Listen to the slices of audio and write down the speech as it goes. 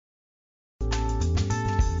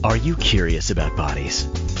Are you curious about bodies,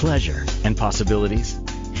 pleasure, and possibilities?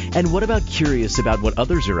 And what about curious about what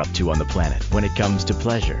others are up to on the planet when it comes to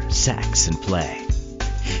pleasure, sex, and play?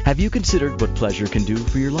 Have you considered what pleasure can do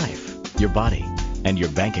for your life, your body, and your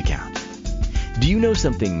bank account? Do you know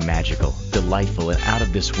something magical, delightful, and out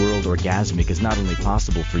of this world orgasmic is not only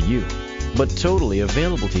possible for you, but totally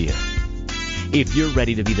available to you? If you're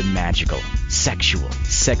ready to be the magical, sexual,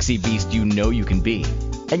 sexy beast you know you can be,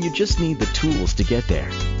 and you just need the tools to get there,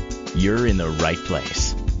 you're in the right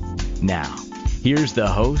place. Now, here's the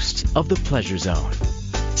host of The Pleasure Zone,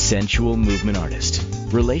 sensual movement artist,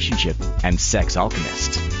 relationship and sex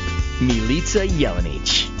alchemist, Milica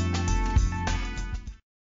Jelenic.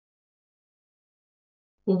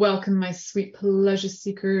 Welcome, my sweet pleasure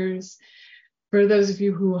seekers. For those of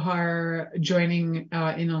you who are joining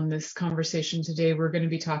in on this conversation today, we're going to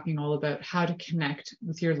be talking all about how to connect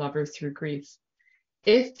with your lover through grief.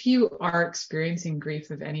 If you are experiencing grief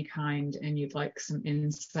of any kind and you'd like some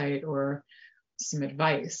insight or some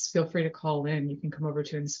advice, feel free to call in. You can come over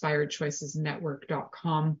to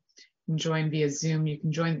inspiredchoicesnetwork.com and join via Zoom. You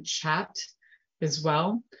can join the chat as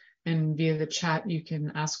well. And via the chat, you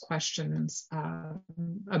can ask questions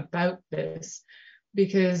about this.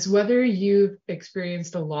 Because whether you've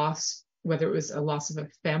experienced a loss, whether it was a loss of a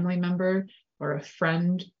family member or a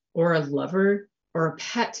friend or a lover or a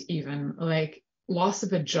pet even, like loss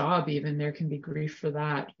of a job even, there can be grief for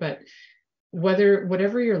that. But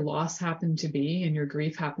whatever your loss happened to be and your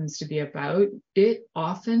grief happens to be about, it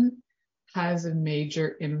often has a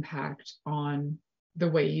major impact on the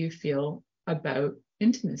way you feel about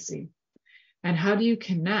intimacy. And how do you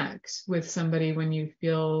connect with somebody when you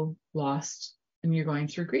feel lost and you're going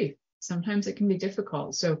through grief? Sometimes it can be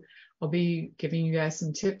difficult. So I'll be giving you guys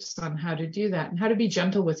some tips on how to do that and how to be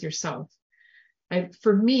gentle with yourself.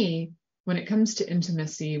 For me, when it comes to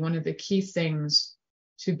intimacy, one of the key things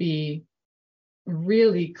to be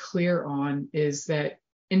really clear on is that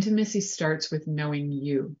intimacy starts with knowing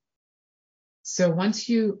you. So once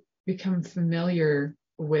you become familiar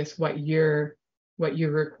with what you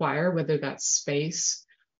require, whether that's space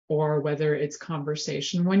or whether it's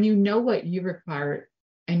conversation, when you know what you require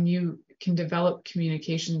and you can develop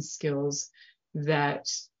communication skills that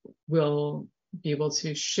will be able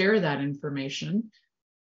to share that information,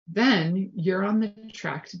 then you're on the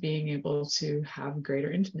track to being able to have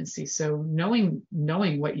greater intimacy. So knowing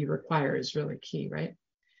what you require is really key, right?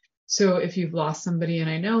 So if you've lost somebody, and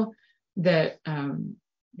I know that,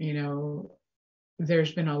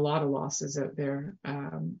 there's been a lot of losses out there.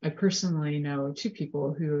 I personally know two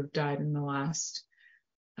people who have died in the last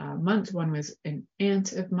month. One was an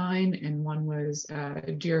aunt of mine, and one was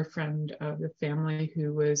a dear friend of the family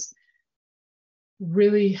who was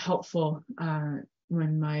really helpful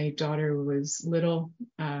when my daughter was little,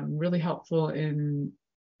 really helpful in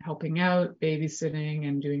helping out, babysitting,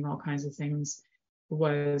 and doing all kinds of things.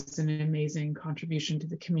 Was an amazing contribution to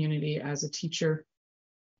the community as a teacher.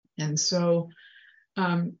 And so,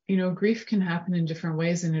 grief can happen in different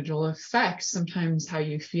ways, and it'll affect sometimes how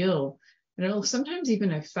you feel. And it'll sometimes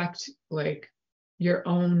even affect like your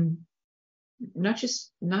own, not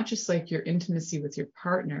just like your intimacy with your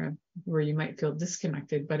partner, where you might feel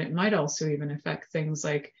disconnected, but it might also even affect things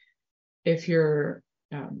like if you're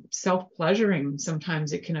self-pleasuring,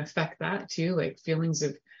 sometimes it can affect that too, like feelings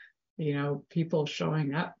of, people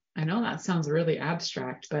showing up. I know that sounds really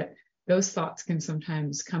abstract, but those thoughts can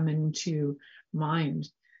sometimes come into mind.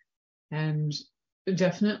 And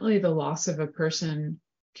definitely the loss of a person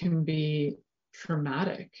can be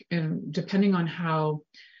traumatic, and depending on how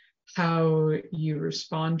you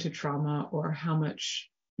respond to trauma or how much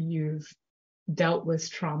you've dealt with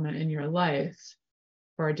trauma in your life,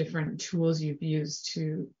 or different tools you've used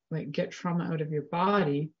to like get trauma out of your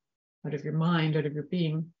body, out of your mind, out of your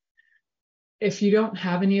being. If you don't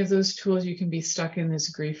have any of those tools, you can be stuck in this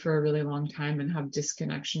grief for a really long time and have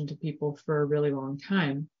disconnection to people for a really long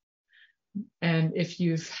time. And if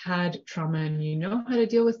you've had trauma and you know how to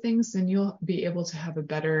deal with things, then you'll be able to have a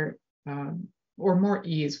better, or more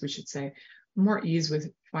ease, we should say, more ease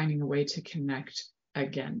with finding a way to connect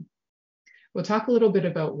again. We'll talk a little bit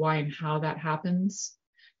about why and how that happens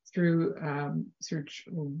through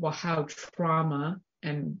how trauma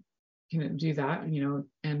and can do that,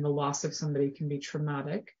 and the loss of somebody can be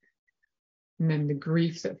traumatic. And then the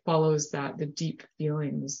grief that follows that, the deep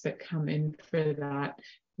feelings that come in for that,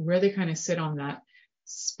 where they kind of sit on that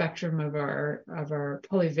spectrum of our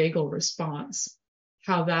polyvagal response,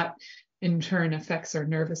 how that in turn affects our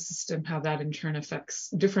nervous system, how that in turn affects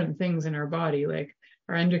different things in our body, like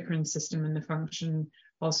our endocrine system and the function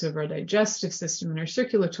also of our digestive system and our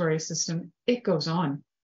circulatory system. It goes on.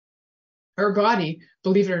 Our body,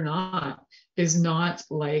 believe it or not, is not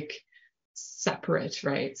like separate,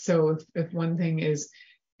 right? So if one thing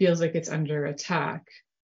feels like it's under attack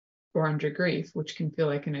or under grief, which can feel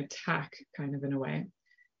like an attack kind of in a way,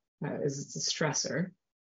 as it's a stressor,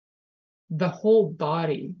 the whole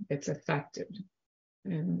body, it's affected,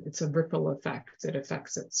 and it's a ripple effect that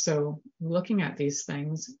affects it. So looking at these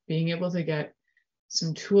things, being able to get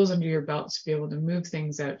some tools under your belt to be able to move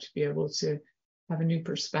things out, to be able to have a new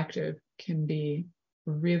perspective, can be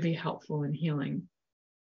really helpful in healing.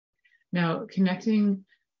 Now, connecting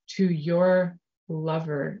to your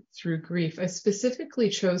lover through grief, I specifically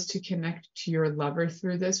chose to connect to your lover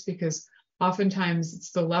through this because oftentimes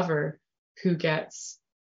it's the lover who gets,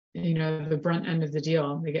 the brunt end of the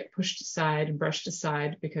deal. They get pushed aside and brushed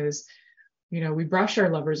aside because, we brush our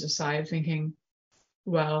lovers aside thinking,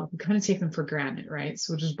 well, we kind of take them for granted, right?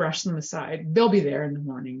 So we'll just brush them aside. They'll be there in the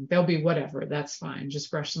morning. They'll be whatever. That's fine.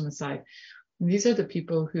 Just brush them aside. And these are the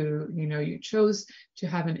people who, you chose to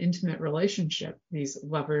have an intimate relationship, these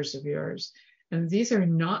lovers of yours. And these are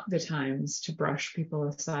not the times to brush people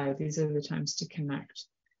aside. These are the times to connect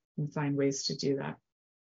and find ways to do that.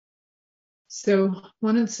 So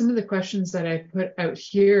some of the questions that I put out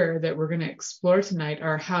here that we're going to explore tonight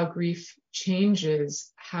are how grief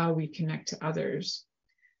changes how we connect to others.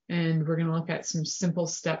 And we're going to look at some simple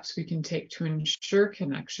steps we can take to ensure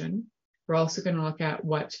connection. We're also going to look at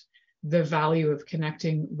what the value of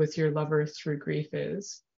connecting with your lover through grief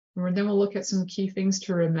is. And then we'll look at some key things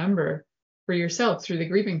to remember for yourself through the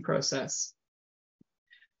grieving process.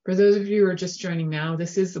 For those of you who are just joining now,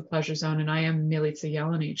 this is the Pleasure Zone, and I am Milica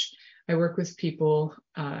Jelenic. I work with people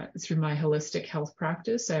through my holistic health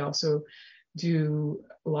practice. I also do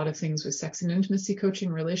a lot of things with sex and intimacy coaching,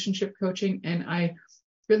 relationship coaching, and I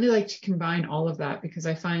really like to combine all of that because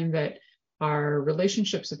I find that our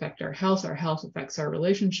relationships affect our health affects our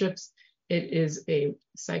relationships. It is a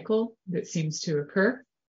cycle that seems to occur.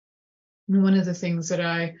 And one of the things that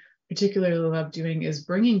I particularly love doing is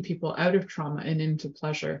bringing people out of trauma and into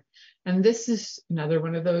pleasure. And this is another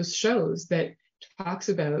one of those shows that talks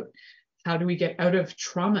about how do we get out of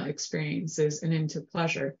trauma experiences and into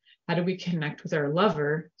pleasure? How do we connect with our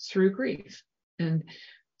lover through grief? And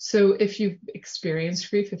so if you've experienced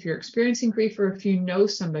grief, if you're experiencing grief, or if you know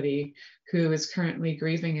somebody who is currently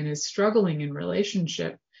grieving and is struggling in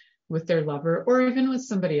relationship with their lover, or even with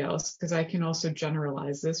somebody else, because I can also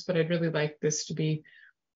generalize this, but I'd really like this to be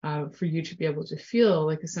for you to be able to feel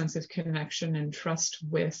like a sense of connection and trust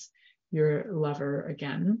with your lover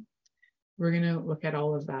again. We're going to look at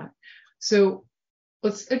all of that. So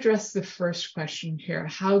let's address the first question here,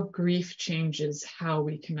 how grief changes how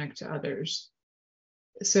we connect to others.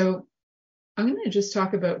 So I'm going to just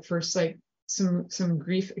talk about first, like some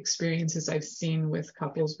grief experiences I've seen with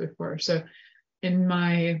couples before. So in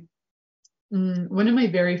one of my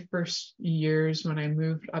very first years when I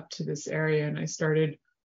moved up to this area and I started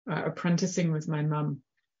apprenticing with my mom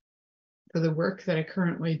for the work that I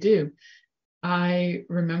currently do, I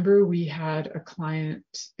remember we had a client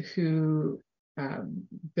who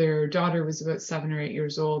their daughter was about 7 or 8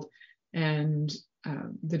 years old, and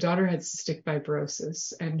the daughter had cystic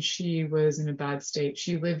fibrosis, and she was in a bad state.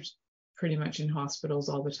 She lived pretty much in hospitals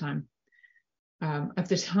all the time. At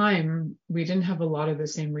the time, we didn't have a lot of the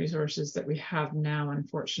same resources that we have now,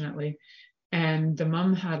 unfortunately. And the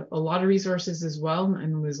mom had a lot of resources as well,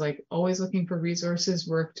 and was like always looking for resources,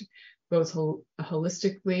 worked both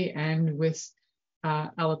holistically and with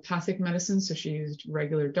allopathic medicine. So she used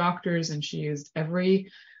regular doctors, and she used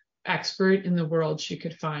every expert in the world she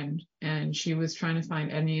could find. And she was trying to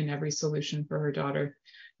find any and every solution for her daughter.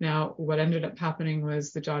 Now, what ended up happening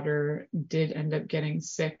was the daughter did end up getting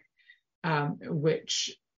sick,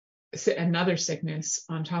 which another sickness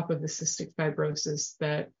on top of the cystic fibrosis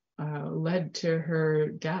that led to her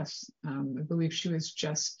death. I believe she was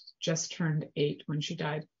just turned 8 when she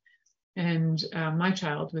died. And my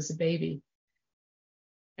child was a baby.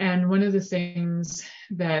 And one of the things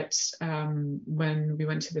that when we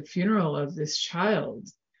went to the funeral of this child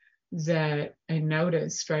that I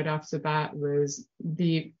noticed right off the bat was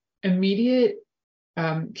the immediate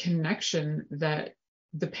connection that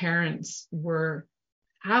the parents were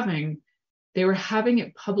having. They were having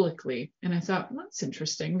it publicly. And I thought, well, that's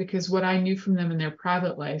interesting, because what I knew from them in their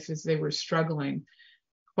private life is they were struggling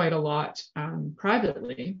quite a lot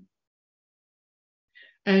privately.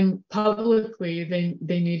 And publicly,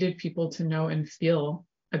 they needed people to know and feel,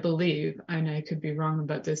 I believe, and I could be wrong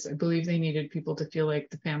about this, I believe they needed people to feel like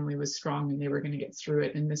the family was strong and they were going to get through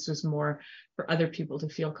it. And this was more for other people to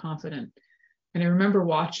feel confident. And I remember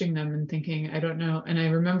watching them and thinking, I don't know. And I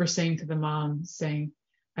remember saying to the mom,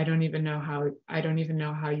 I don't even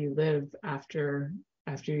know how you live after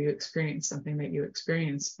you experience something that you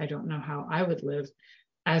experience. I don't know how I would live.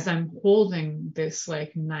 As I'm holding this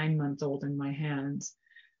like 9-month-old in my hands,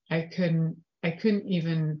 I couldn't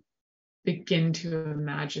even begin to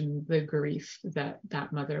imagine the grief that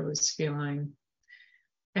that mother was feeling.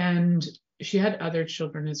 And she had other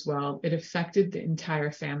children as well. It affected the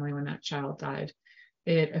entire family when that child died.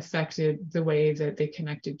 It affected the way that they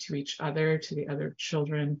connected to each other, to the other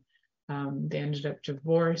children. They ended up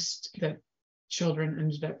divorced. The children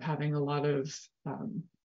ended up having a lot of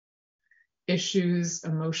issues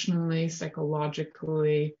emotionally,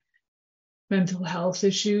 psychologically. Mental health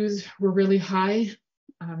issues were really high.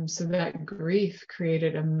 So that grief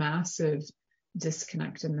created a massive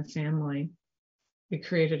disconnect in the family. It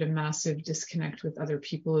created a massive disconnect with other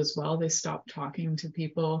people as well. They stopped talking to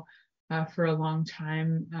people for a long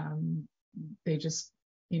time. They just,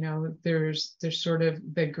 there's sort of,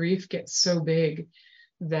 the grief gets so big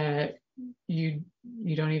that you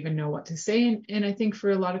don't even know what to say. And I think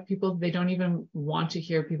for a lot of people, they don't even want to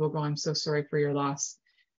hear people go, "I'm so sorry for your loss."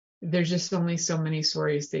 There's just only so many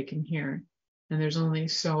stories they can hear. And there's only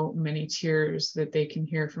so many tears that they can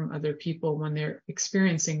hear from other people when they're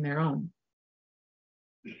experiencing their own.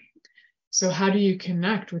 So how do you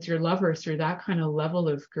connect with your lover through that kind of level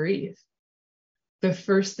of grief? The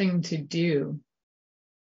first thing to do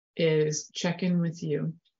is check in with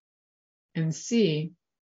you and see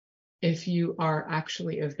if you are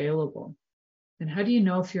actually available. And how do you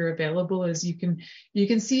know if you're available? Is you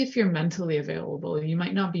can see if you're mentally available. You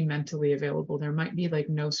might not be mentally available. There might be like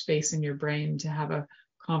no space in your brain to have a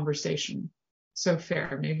conversation. So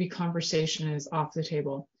fair. Maybe conversation is off the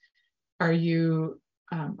table. Are you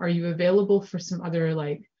available for some other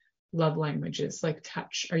like love languages, like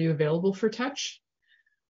touch? Are you available for touch?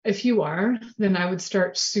 If you are, then I would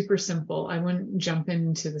start super simple. I wouldn't jump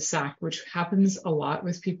into the sack, which happens a lot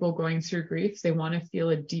with people going through grief. They want to feel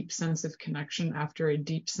a deep sense of connection after a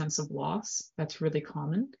deep sense of loss. That's really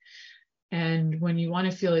common. And when you want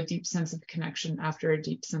to feel a deep sense of connection after a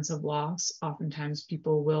deep sense of loss, oftentimes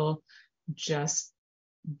people will just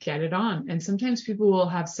get it on. And sometimes people will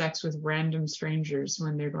have sex with random strangers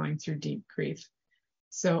when they're going through deep grief.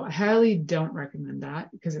 So I highly don't recommend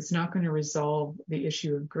that because it's not going to resolve the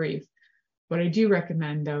issue of grief. What I do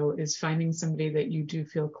recommend, though, is finding somebody that you do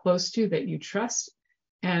feel close to, that you trust,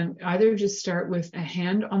 and either just start with a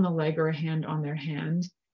hand on the leg or a hand on their hand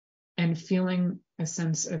and feeling a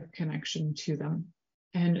sense of connection to them.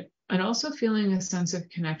 And also feeling a sense of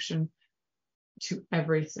connection to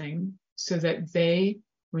everything so that they,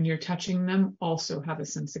 when you're touching them, also have a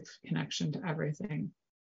sense of connection to everything.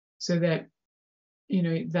 So that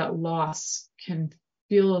that loss can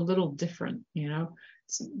feel a little different.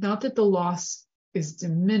 It's not that the loss is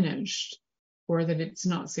diminished or that it's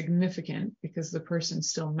not significant, because the person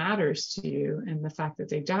still matters to you and the fact that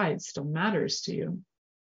they died still matters to you.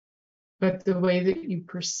 But the way that you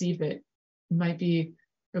perceive it might be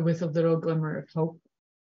with a little glimmer of hope,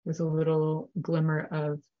 with a little glimmer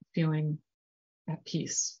of feeling at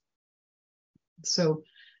peace. So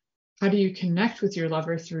how do you connect with your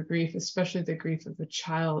lover through grief, especially the grief of a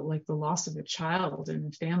child, like the loss of a child in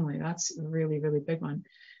the family? That's a really, really big one.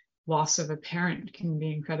 Loss of a parent can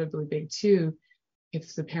be incredibly big too.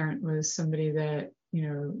 If the parent was somebody that,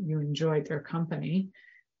 you enjoyed their company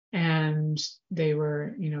and they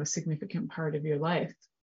were, a significant part of your life.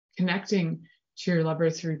 Connecting to your lover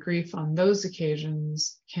through grief on those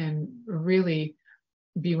occasions can really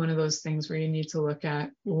be one of those things where you need to look at,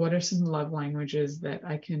 well, what are some love languages that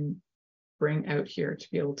I can bring out here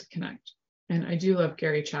to be able to connect? And I do love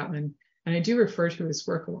Gary Chapman, and I do refer to his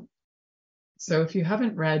work a lot. So if you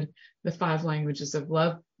haven't read The 5 Languages of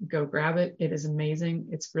Love, go grab it. It is amazing.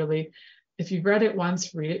 It's really, if you've read it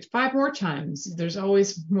once, read it 5 more times. There's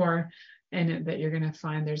always more in it that you're going to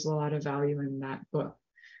find. There's a lot of value in that book.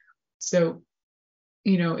 So,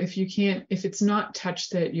 if it's not touch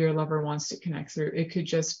that your lover wants to connect through, it could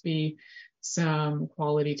just be some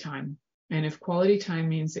quality time. And if quality time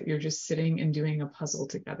means that you're just sitting and doing a puzzle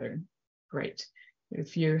together, great.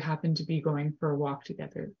 If you happen to be going for a walk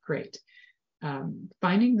together, great.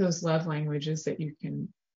 Finding those love languages that you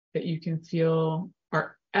can feel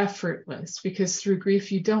are effortless, because through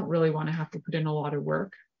grief, you don't really want to have to put in a lot of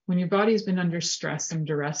work. When your body's been under stress and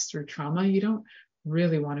duress through trauma, you don't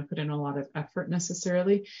really want to put in a lot of effort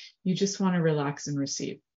necessarily. You just want to relax and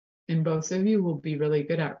receive. And both of you will be really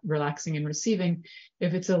good at relaxing and receiving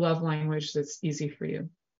if it's a love language that's easy for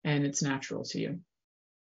you and it's natural to you.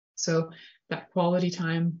 So that quality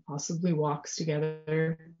time, possibly walks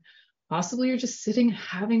together, Possibly you're just sitting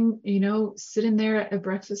there at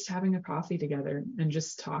breakfast, having a coffee together and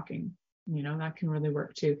just talking. That can really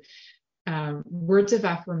work too. Words of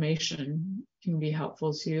affirmation can be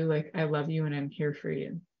helpful too, like I love you and I'm here for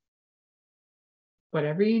you.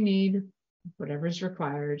 Whatever you need, whatever's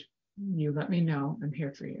required, you let me know, I'm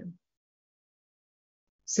here for you.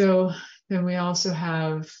 So then we also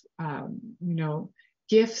have,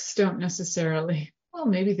 gifts don't necessarily, well,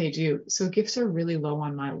 maybe they do. So gifts are really low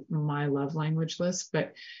on my love language list,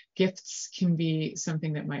 but gifts can be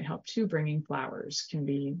something that might help too. Bringing flowers can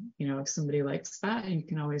be, if somebody likes that, you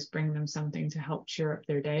can always bring them something to help cheer up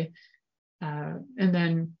their day. And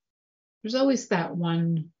then there's always that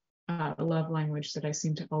one love language that I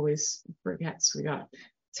seem to always forget. So we got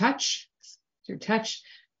touch, through touch,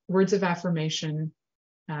 words of affirmation.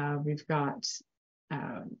 We've got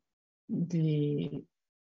the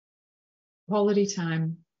quality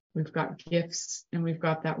time, we've got gifts, and we've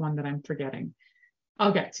got that one that I'm forgetting.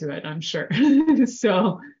 I'll get to it, I'm sure.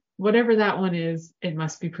 So whatever that one is, it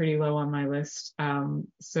must be pretty low on my list.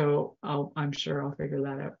 So I'm sure I'll figure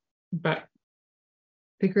that out. But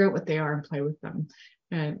figure out what they are and play with them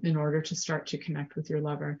in order to start to connect with your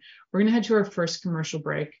lover. We're going to head to our first commercial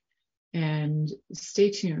break, and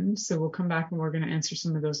stay tuned. So we'll come back and we're going to answer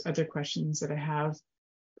some of those other questions that I have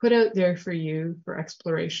put out there for you for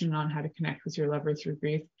exploration on how to connect with your lover through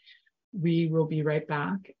grief. We will be right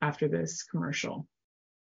back after this commercial.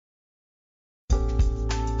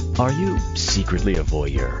 Are you secretly a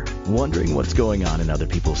voyeur, wondering what's going on in other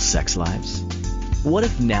people's sex lives? What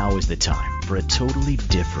if now is the time for a totally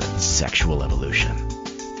different sexual evolution?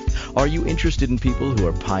 Are you interested in people who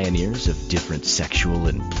are pioneers of different sexual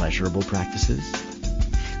and pleasurable practices?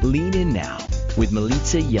 Lean in now with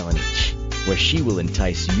Milica Jelenic, where she will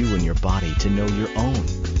entice you and your body to know your own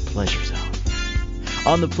pleasure zone.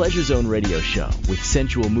 On the Pleasure Zone radio show with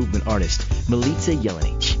sensual movement artist Milica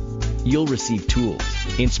Jelenic, you'll receive tools,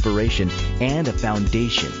 inspiration, and a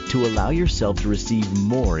foundation to allow yourself to receive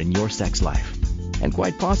more in your sex life, and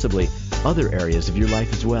quite possibly other areas of your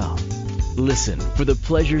life as well. Listen for the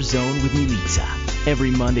Pleasure Zone with Milica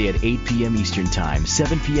every Monday at 8 p.m. Eastern Time,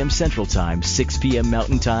 7 p.m. Central Time, 6 p.m.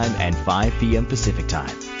 Mountain Time, and 5 p.m. Pacific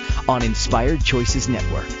Time on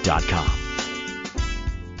InspiredChoicesNetwork.com.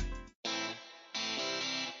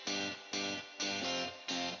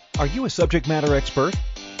 Are you a subject matter expert?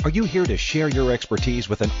 Are you here to share your expertise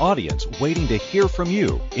with an audience waiting to hear from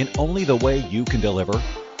you in only the way you can deliver?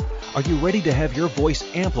 Are you ready to have your voice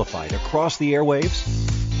amplified across the airwaves?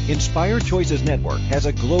 Inspired Choices Network has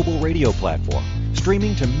a global radio platform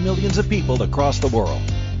streaming to millions of people across the world.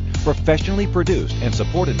 Professionally produced and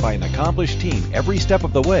supported by an accomplished team every step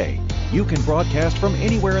of the way, you can broadcast from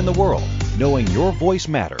anywhere in the world, knowing your voice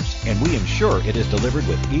matters, and we ensure it is delivered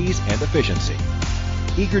with ease and efficiency.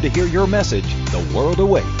 Eager to hear your message, the world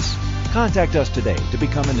awaits. Contact us today to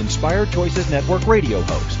become an Inspired Choices Network radio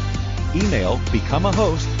host. Email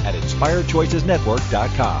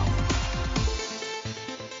becomeahost@inspiredchoicesnetwork.com.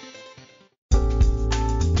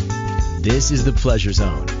 This is the Pleasure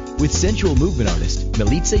Zone with sensual movement artist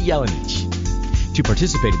Milica Jelenic. To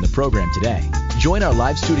participate in the program today, join our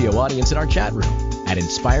live studio audience in our chat room at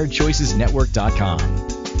InspiredChoicesNetwork.com.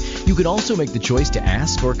 You can also make the choice to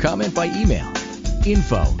ask or comment by email,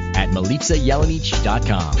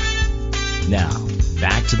 info@MilicaJelenic.com. Now,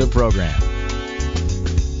 back to the program.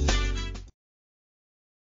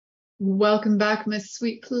 Welcome back, my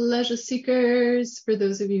sweet pleasure seekers. For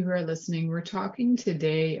those of you who are listening, we're talking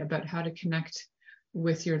today about how to connect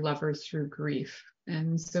with your lover through grief.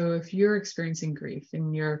 And so if you're experiencing grief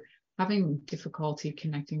and you're having difficulty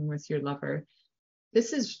connecting with your lover,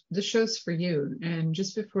 the show's for you. And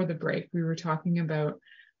just before the break, we were talking about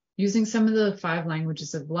using some of the 5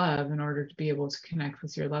 languages of love in order to be able to connect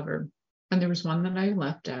with your lover. And there was one that I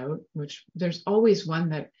left out, which there's always one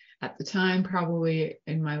that at the time, probably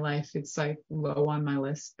in my life, it's like low on my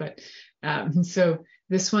list. But so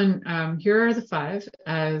this one, here are the 5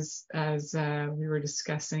 as we were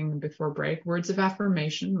discussing before break. Words of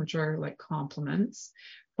affirmation, which are like compliments.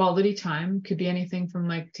 Quality time could be anything from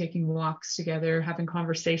like taking walks together, having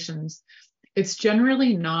conversations. It's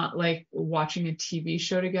generally not like watching a TV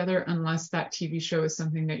show together unless that TV show is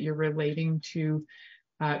something that you're relating to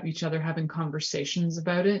each other, having conversations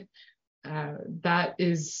about it. That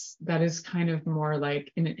is kind of more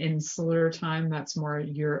like in an insular time. That's more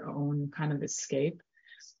your own kind of escape.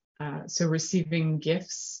 So receiving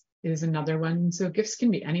gifts is another one. So gifts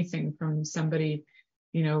can be anything from somebody,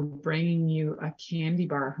 bringing you a candy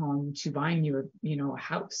bar home to buying you a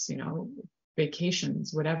house,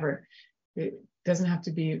 vacations, whatever. It doesn't have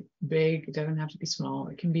to be big, it doesn't have to be small.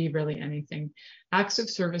 It can be really anything. Acts of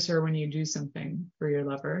service are when you do something for your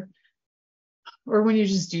lover, or when you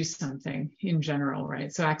just do something in general,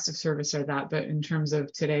 right? So acts of service are that, but in terms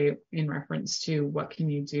of today, in reference to what can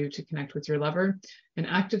you do to connect with your lover, an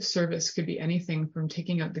act of service could be anything from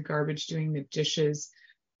taking out the garbage, doing the dishes,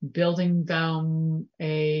 building them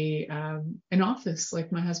an office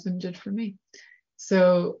like my husband did for me.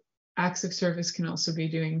 So acts of service can also be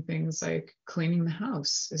doing things like cleaning the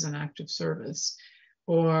house is an act of service,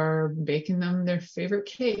 or baking them their favorite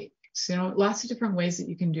cake. So, lots of different ways that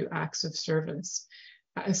you can do acts of service.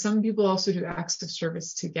 Some people also do acts of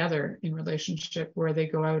service together in relationship, where they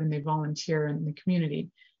go out and they volunteer in the community.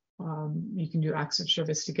 You can do acts of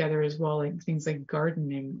service together as well, like things like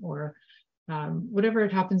gardening, or whatever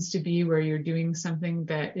it happens to be, where you're doing something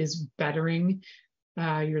that is bettering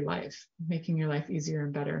your life, making your life easier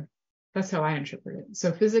and better. That's how I interpret it.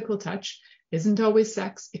 So physical touch isn't always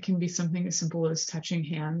sex. It can be something as simple as touching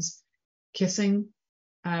hands, kissing,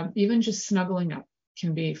 even just snuggling up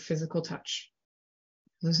can be physical touch.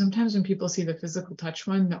 So sometimes when people see the physical touch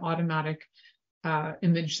one, the automatic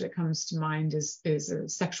image that comes to mind is a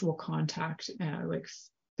sexual contact, like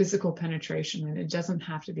physical penetration, and it doesn't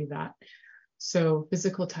have to be that. So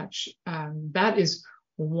physical touch, that is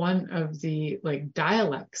one of the like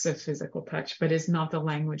dialects of physical touch, but is not the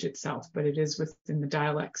language itself, but it is within the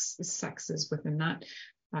dialects. Sex is within that.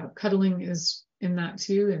 Cuddling is in that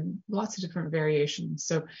too, and lots of different variations.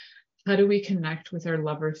 So how do we connect with our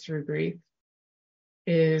lover through grief?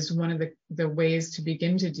 Is one of the ways to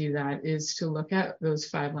begin to do that is to look at those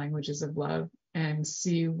 5 languages of love and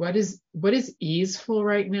see what is easeful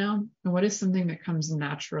right now, and what is something that comes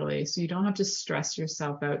naturally. So you don't have to stress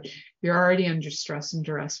yourself out. You're already under stress and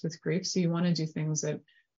duress with grief, so you want to do things that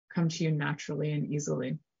come to you naturally and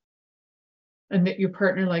easily, and that your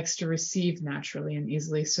partner likes to receive naturally and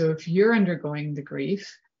easily. So if you're undergoing the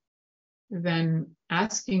grief, then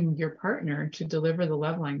asking your partner to deliver the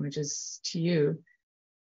love languages to you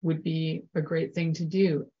would be a great thing to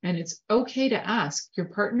do. And it's okay to ask. Your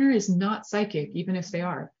partner is not psychic, even if they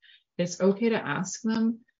are. It's okay to ask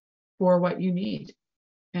them for what you need.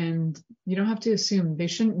 And you don't have to assume. They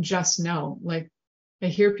shouldn't just know. Like, I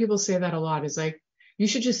hear people say that a lot, is like, you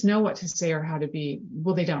should just know what to say or how to be.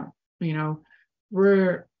 Well, they don't. Even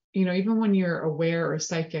when you're aware or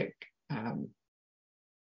psychic,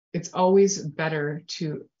 it's always better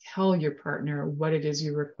to tell your partner what it is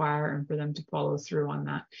you require and for them to follow through on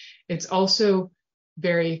that. It's also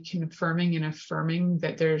very confirming and affirming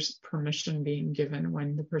that there's permission being given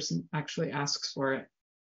when the person actually asks for it.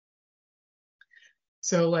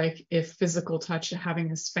 So like if physical touch,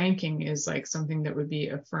 having a spanking is like something that would be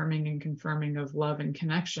affirming and confirming of love and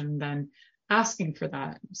connection, then asking for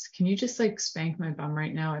that. Can you just like spank my bum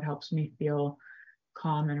right now? It helps me feel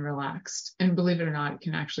calm and relaxed. And believe it or not, it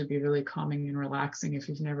can actually be really calming and relaxing if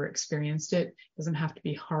you've never experienced it. It doesn't have to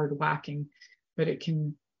be hard whacking, but it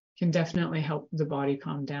can definitely help the body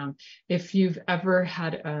calm down. If you've ever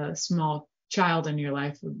had a small child in your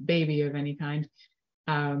life, a baby of any kind,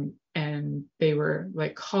 and they were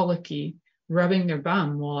like colicky, rubbing their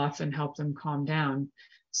bum will often help them calm down.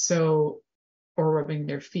 So, or rubbing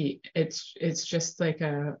their feet. It's just like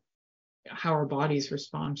how our bodies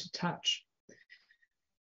respond to touch.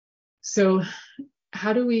 So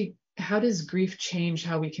how does grief change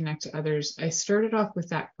how we connect to others? I started off with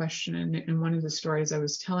that question, and one of the stories I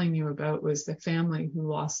was telling you about was the family who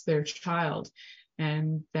lost their child,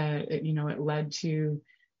 and that it led to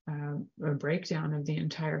a breakdown of the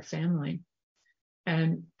entire family.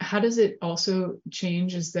 And how does it also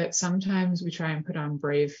change is that sometimes we try and put on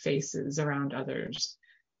brave faces around others.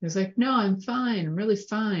 It's like, no, I'm fine, I'm really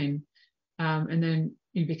fine. And then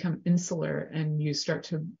you become insular and you start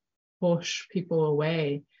to push people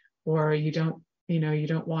away, or you don't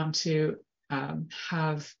want to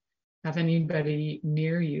have anybody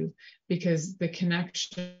near you, because the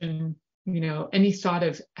connection, any thought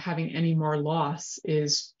of having any more loss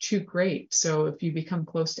is too great. So if you become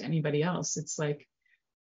close to anybody else, it's like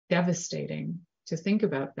devastating to think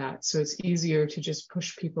about that. So it's easier to just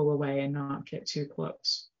push people away and not get too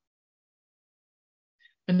close.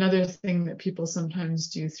 Another thing that people sometimes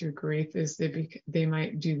do through grief is they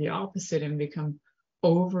might do the opposite and become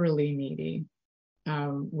overly needy,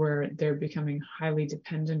 where they're becoming highly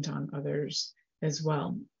dependent on others as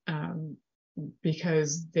well,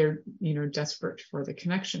 because they're desperate for the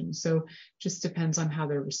connection. So just depends on how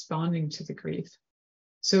they're responding to the grief.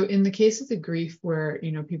 So in the case of the grief where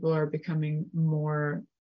people are becoming more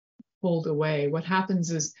pulled away, what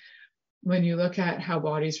happens is, when you look at how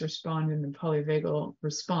bodies respond in the polyvagal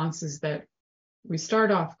response, is that we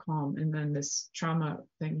start off calm, and then this trauma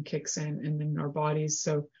thing kicks in, and then our bodies,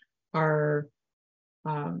 so our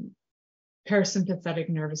parasympathetic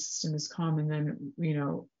nervous system is calm, and then,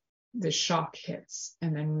 the shock hits,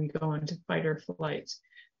 and then we go into fight or flight,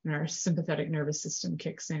 and our sympathetic nervous system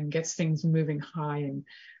kicks in, gets things moving high,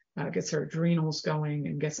 and gets our adrenals going,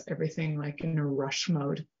 and gets everything like in a rush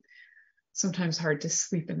mode. Sometimes hard to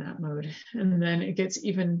sleep in that mode. And then it gets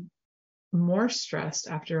even more stressed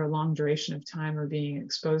after a long duration of time or being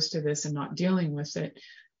exposed to this and not dealing with it.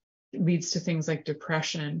 It leads to things like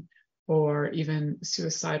depression or even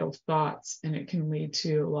suicidal thoughts, and it can lead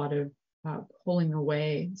to a lot of pulling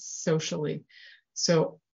away socially.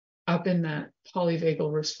 So up in that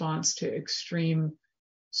polyvagal response to extreme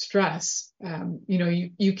stress,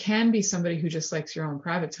 you can be somebody who just likes your own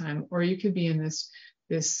private time, or you could be in this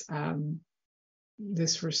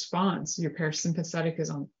response. Your parasympathetic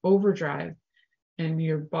is on overdrive, and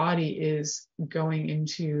your body is going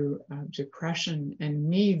into depression and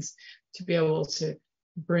needs to be able to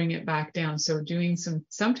bring it back down. So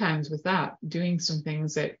sometimes with that, doing some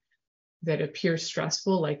things that appear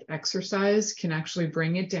stressful, like exercise, can actually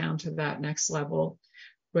bring it down to that next level,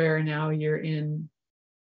 where now you're in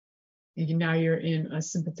a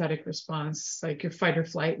sympathetic response, like your fight or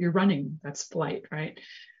flight. You're running, that's flight, right?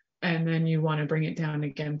 And then you want to bring it down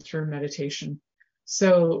again through meditation.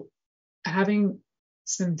 So having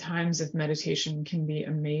some times of meditation can be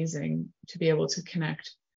amazing to be able to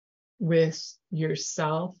connect with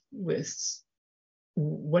yourself, with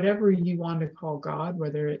whatever you want to call God,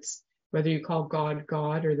 whether you call God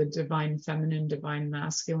God, or the divine feminine, divine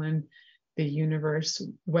masculine, the universe,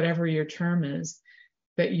 whatever your term is,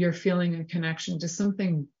 that you're feeling a connection to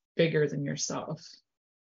something bigger than yourself.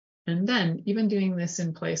 And then even doing this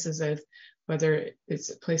in places of, whether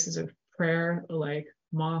it's places of prayer like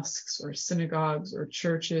mosques or synagogues or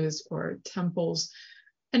churches or temples,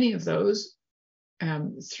 any of those,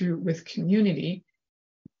 with community,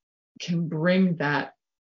 can bring that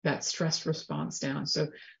stress response down. So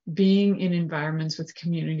being in environments with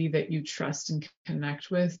community that you trust and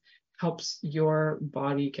connect with helps your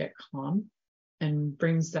body get calm and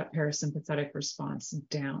brings that parasympathetic response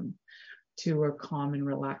down to a calm and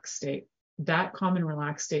relaxed state. That calm and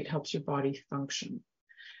relaxed state helps your body function.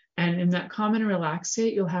 And in that calm and relaxed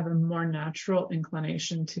state, you'll have a more natural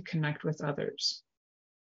inclination to connect with others.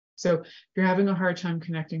 So if you're having a hard time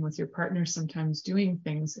connecting with your partner, sometimes doing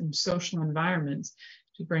things in social environments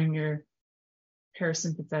to bring your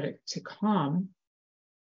parasympathetic to calm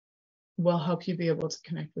will help you be able to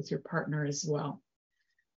connect with your partner as well.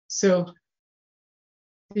 So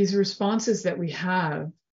these responses that we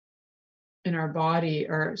have in our body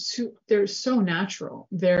they're so natural.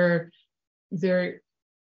 They're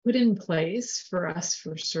put in place for us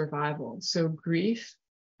for survival. So grief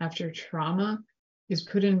after trauma is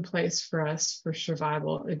put in place for us for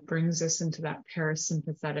survival. It brings us into that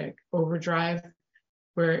parasympathetic overdrive,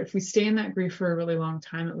 where if we stay in that grief for a really long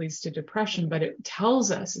time, it leads to depression, but it tells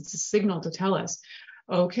us, it's a signal to tell us,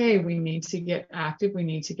 okay, we need to get active, we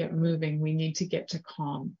need to get moving, we need to get to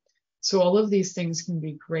calm. So all of these things can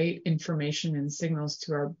be great information and signals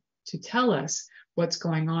to tell us what's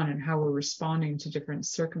going on and how we're responding to different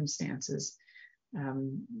circumstances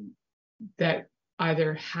that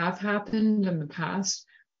either have happened in the past,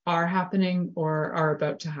 are happening, or are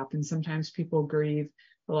about to happen. Sometimes people grieve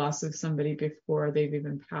the loss of somebody before they've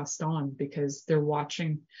even passed on, because they're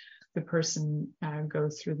watching the person go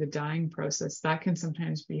through the dying process. That can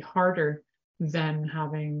sometimes be harder than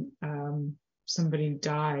having somebody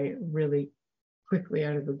die really quickly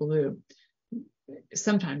out of the blue.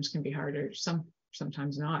 Sometimes can be harder,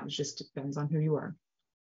 sometimes not. It just depends on who you are.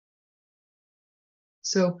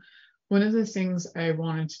 So one of the things I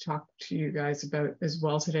wanted to talk to you guys about as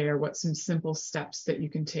well today are what some simple steps that you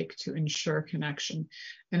can take to ensure connection.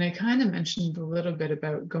 And I kind of mentioned a little bit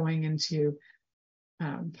about going into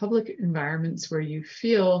public environments where you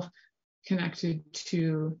feel connected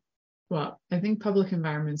to, well, I think public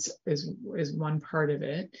environments is one part of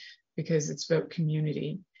it, because it's about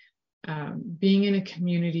community. Being in a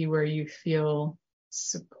community where you feel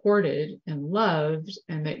supported and loved,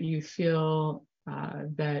 and that you feel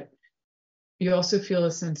that you also feel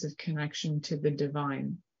a sense of connection to the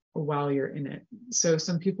divine while you're in it. So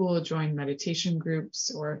some people will join meditation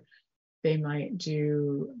groups, or they might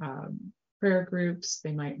do prayer groups,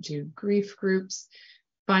 they might do grief groups,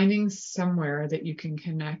 finding somewhere that you can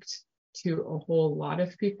connect to a whole lot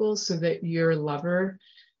of people, so that your lover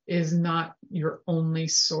is not your only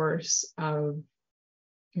source of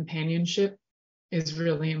companionship, is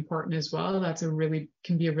really important as well.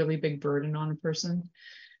 Can be a really big burden on a person.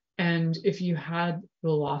 And if you had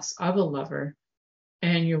the loss of a lover,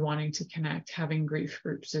 and you're wanting to connect, having grief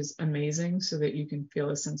groups is amazing so that you can feel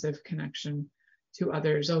a sense of connection to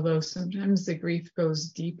others. Although sometimes the grief goes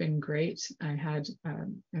deep and great. I had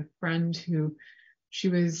a friend who, she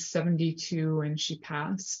was 72 and she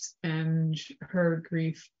passed, and her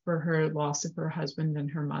grief for her loss of her husband and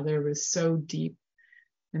her mother was so deep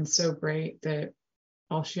and so great that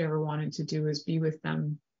all she ever wanted to do was be with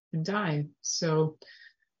them and die. So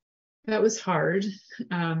that was hard.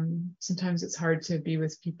 Sometimes it's hard to be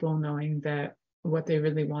with people knowing that what they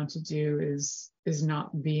really want to do is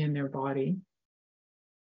not be in their body.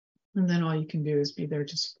 And then all you can do is be there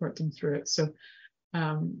to support them through it. So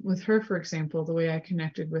with her, for example, the way I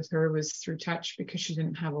connected with her was through touch, because she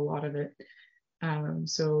didn't have a lot of it.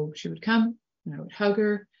 So she would come and I would hug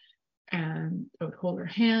her and I would hold her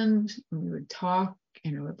hand and we would talk,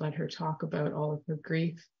 and I would let her talk about all of her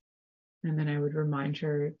grief. And then I would remind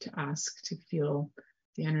her to ask to feel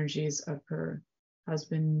the energies of her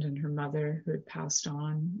husband and her mother who had passed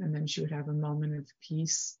on. And then she would have a moment of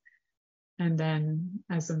peace. And then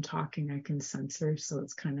as I'm talking, I can sense her. So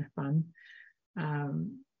it's kind of fun.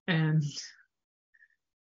 And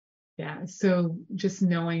yeah, so just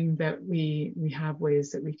knowing that we have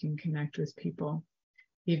ways that we can connect with people,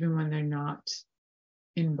 even when they're not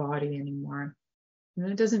in body anymore. And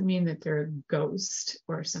that doesn't mean that they're a ghost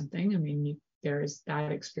or something. I mean, there's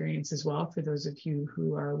that experience as well for those of you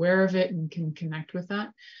who are aware of it and can connect with that.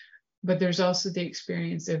 But there's also the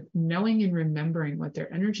experience of knowing and remembering what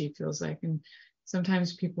their energy feels like. And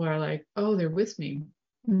sometimes people are like, oh, they're with me.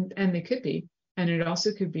 And they could be. And it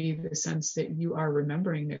also could be the sense that you are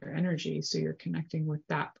remembering their energy. So you're connecting with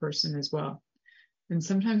that person as well. And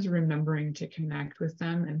sometimes remembering to connect with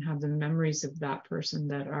them and have the memories of that person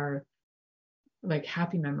that are like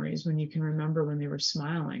happy memories, when you can remember when they were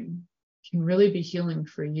smiling, can really be healing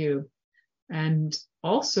for you. And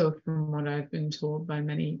also, from what I've been told by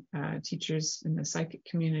many teachers in the psychic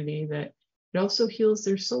community, that it also heals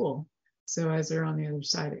their soul. So as they're on the other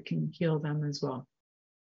side, it can heal them as well.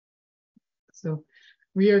 So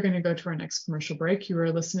we are going to go to our next commercial break. You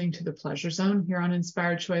are listening to The Pleasure Zone here on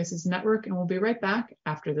Inspired Choices Network, and we'll be right back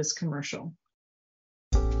after this commercial.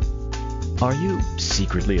 Are you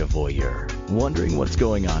secretly a voyeur, wondering what's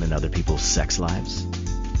going on in other people's sex lives?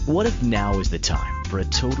 What if now is the time for a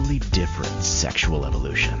totally different sexual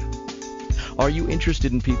evolution? Are you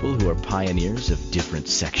interested in people who are pioneers of different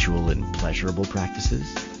sexual and pleasurable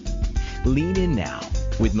practices? Lean in now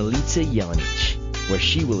with Milica Jelenic, where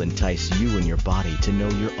she will entice you and your body to know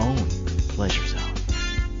your own pleasure zone.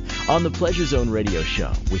 On the Pleasure Zone radio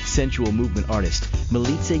show with sensual movement artist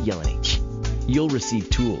Milica Jelenic, you'll receive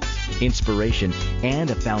tools, inspiration, and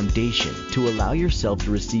a foundation to allow yourself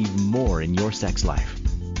to receive more in your sex life,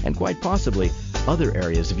 and quite possibly other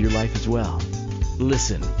areas of your life as well.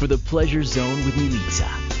 Listen for The Pleasure Zone with Milica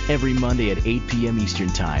every Monday at 8 p.m. Eastern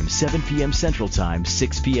Time, 7 p.m. Central Time,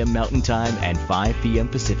 6 p.m. Mountain Time, and 5 p.m.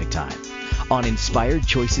 Pacific Time on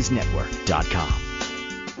InspiredChoicesNetwork.com.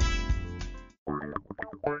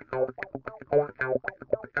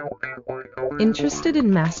 Interested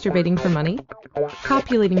in masturbating for money,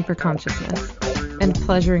 copulating for consciousness, and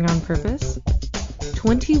pleasuring on purpose?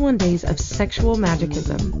 21 Days of Sexual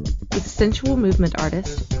Magicism with sensual movement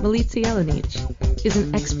artist Milica Jelenic is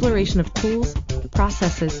an exploration of tools,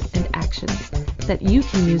 processes, and actions that you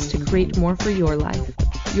can use to create more for your life,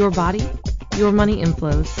 your body, your money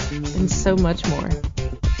inflows, and so much more.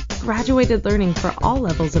 Graduated learning for all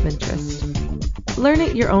levels of interest. Learn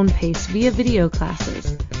at your own pace via video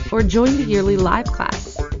classes or join the yearly live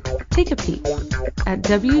class. Take a peek at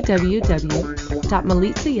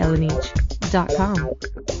www.milicajelenic.com.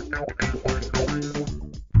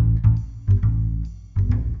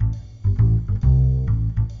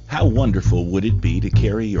 How wonderful would it be to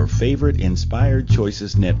carry your favorite Inspired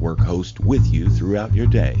Choices Network host with you throughout your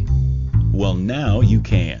day? Well, now you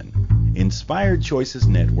can. Inspired Choices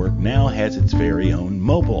Network now has its very own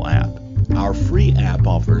mobile app. Our free app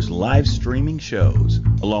offers live streaming shows,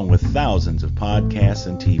 along with thousands of podcasts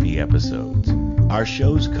and TV episodes. Our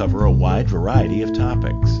shows cover a wide variety of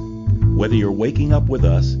topics. Whether you're waking up with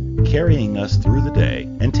us, carrying us through the day,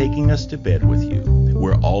 and taking us to bed with you,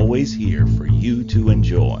 we're always here for you to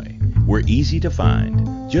enjoy. We're easy to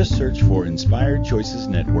find. Just search for Inspired Choices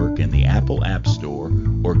Network in the Apple App Store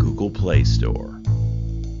or Google Play Store.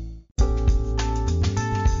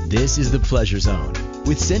 This is The Pleasure Zone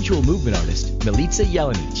with sensual movement artist Milica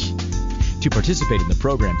Jelenic. To participate in the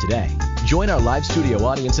program today, join our live studio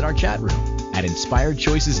audience in our chat room at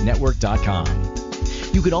InspiredChoicesNetwork.com.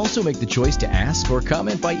 You can also make the choice to ask or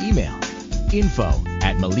comment by email,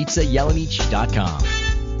 info@milicajelenic.com.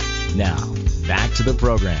 Now, back to the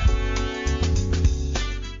program.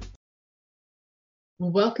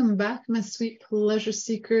 Welcome back, my sweet pleasure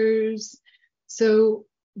seekers. So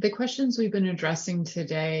the questions we've been addressing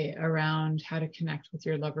today around how to connect with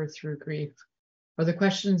your lover through grief are the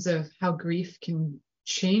questions of how grief can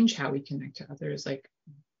change how we connect to others. Like,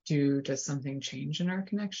 does something change in our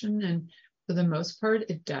connection? And for the most part,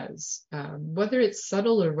 it does. Whether it's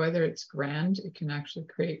subtle or whether it's grand, it can actually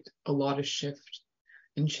create a lot of shift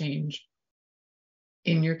and change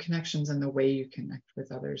in your connections and the way you connect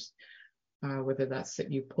with others. Whether that's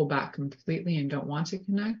that you pull back completely and don't want to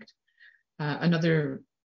connect. Another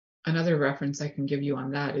reference I can give you on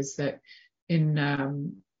that is that in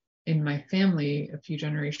my family, a few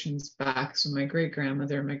generations back, so my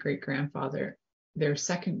great-grandmother and my great-grandfather, their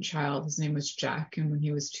second child, his name was Jack, and when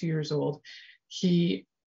he was 2 years old, he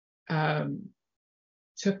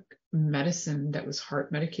took medicine that was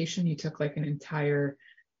heart medication. He took like an entire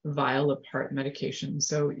vial of heart medication.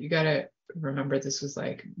 So you got to remember, this was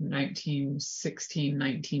like 1916,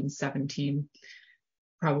 1917.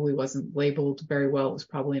 Probably wasn't labeled very well. It was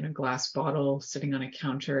probably in a glass bottle sitting on a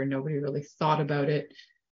counter. Nobody really thought about it.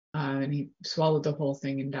 And he swallowed the whole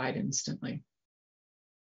thing and died instantly.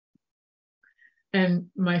 And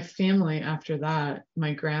my family after that,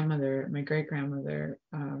 my grandmother, my great-grandmother,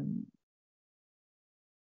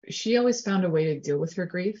 she always found a way to deal with her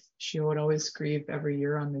grief. She would always grieve every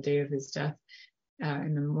year on the day of his death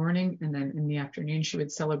in the morning. And then in the afternoon, she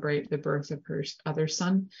would celebrate the birth of her other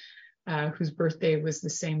son, whose birthday was the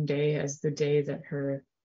same day as the day that her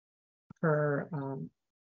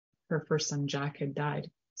first son, Jack, had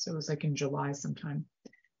died. So it was like in July sometime.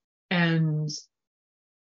 And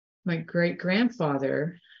my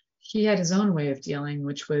great-grandfather, he had his own way of dealing,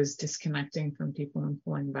 which was disconnecting from people and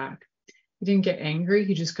pulling back. He didn't get angry,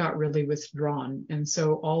 he just got really withdrawn. And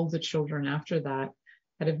so all the children after that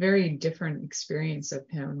had a very different experience of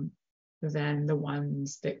him than the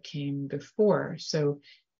ones that came before. So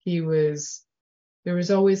there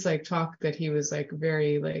was always like talk that he was like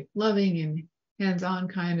very like loving and hands-on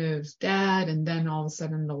kind of dad. And then all of a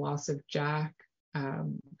sudden the loss of Jack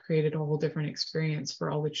created a whole different experience for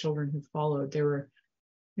all the children who followed. There were,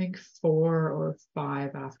 I think, 4 or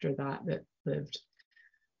 5 after that lived.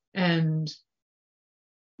 And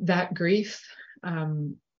that grief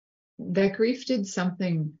did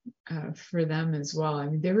something for them as well. I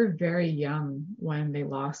mean, they were very young when they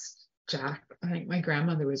lost Jack. I think my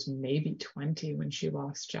grandmother was maybe 20 when she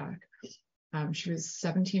lost Jack. She was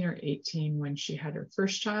 17 or 18 when she had her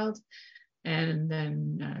first child, and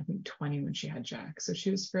then I think 20 when she had Jack. So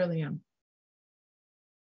she was fairly young.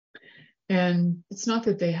 And it's not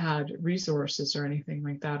that they had resources or anything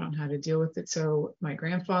like that on how to deal with it. So my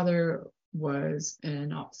grandfather was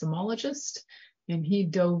an ophthalmologist, and he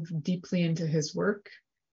dove deeply into his work.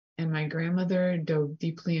 And my grandmother dove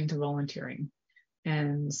deeply into volunteering.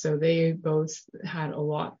 And so they both had a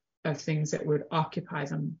lot of things that would occupy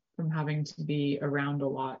them from having to be around a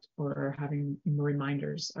lot or having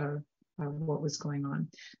reminders of what was going on.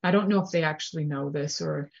 I don't know if they actually know this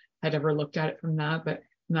or had ever looked at it from that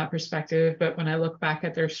perspective, but when I look back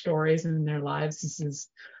at their stories and their lives, this is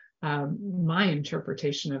my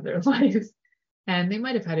interpretation of their life. And they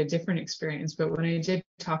might have had a different experience, but when I did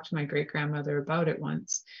talk to my great-grandmother about it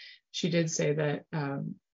once, she did say that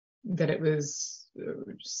it was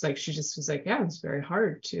just like, she just was like, yeah, it was very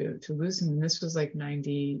hard to lose him. And this was like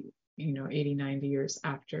 80, 90 years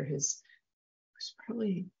after it was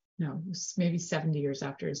maybe 70 years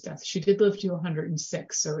after his death. She did live to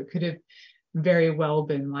 106, so it could have very well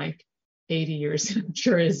been like 80 years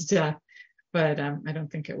after his death, but I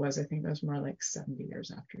don't think it was. I think that was more like 70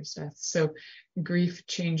 years after his death. So grief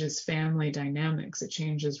changes family dynamics, it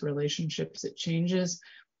changes relationships, it changes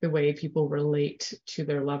the way people relate to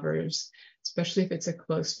their lovers, especially if it's a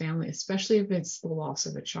close family, especially if it's the loss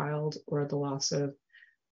of a child or the loss of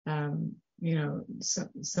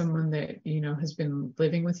someone that has been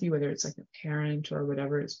living with you, whether it's like a parent or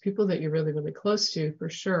whatever. It's people that you're really, really close to, for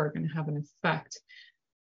sure, are going to have an effect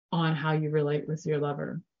on how you relate with your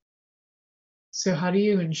lover. So how do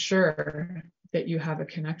you ensure that you have a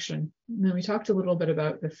connection? And then we talked a little bit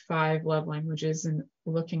about the 5 love languages and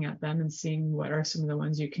looking at them and seeing what are some of the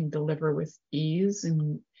ones you can deliver with ease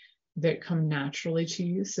and that come naturally to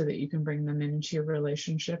you so that you can bring them into your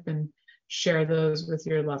relationship and share those with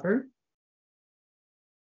your lover.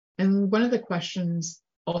 And one of the questions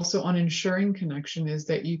also on ensuring connection is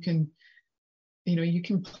that you can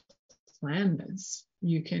plan this.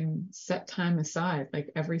 You can set time aside,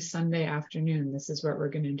 like every Sunday afternoon, this is what we're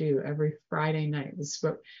going to do. Every Friday night, this is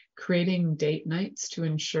what, creating date nights to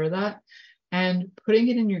ensure that, and putting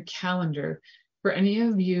it in your calendar. For any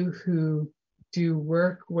of you who do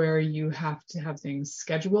work where you have to have things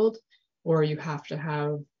scheduled, or you have to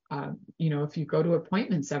have, if you go to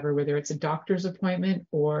appointments ever, whether it's a doctor's appointment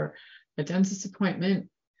or a dentist appointment,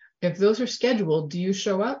 if those are scheduled, do you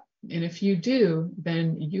show up? And if you do,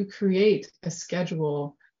 then you create a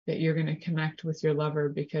schedule that you're going to connect with your lover,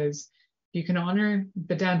 because you can honor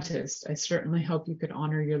the dentist. I certainly hope you could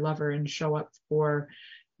honor your lover and show up for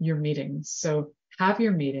your meetings. So have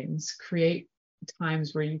your meetings, create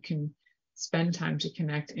times where you can spend time to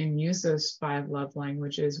connect and use those 5 love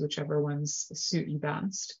languages, whichever ones suit you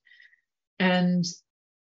best. And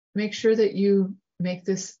make sure that you make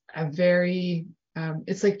this a very,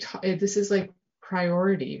 this is like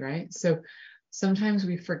priority, right? So sometimes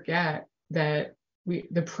we forget that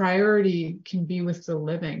the priority can be with the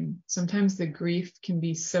living. Sometimes the grief can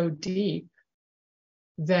be so deep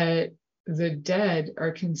that the dead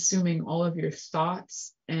are consuming all of your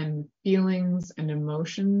thoughts and feelings and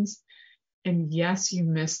emotions. And yes, you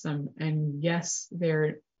miss them. And yes, they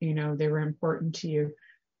were important to you.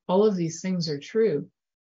 All of these things are true.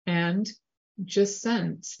 And just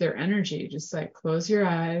sense their energy. Just like close your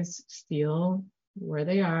eyes, feel where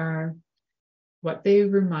they are, what they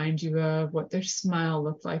remind you of, what their smile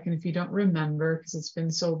looked like. And if you don't remember, because it's been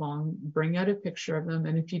so long, bring out a picture of them.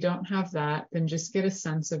 And if you don't have that, then just get a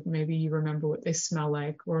sense of maybe you remember what they smell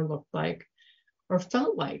like or looked like or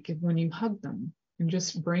felt like when you hugged them. And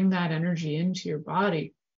just bring that energy into your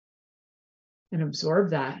body and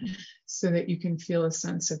absorb that so that you can feel a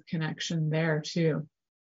sense of connection there too.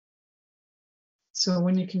 So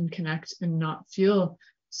when you can connect and not feel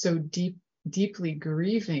so deeply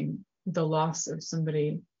grieving the loss of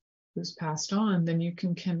somebody who's passed on, then you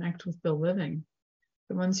can connect with the living,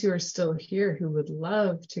 the ones who are still here, who would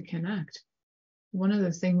love to connect. One of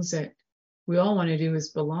the things that we all want to do is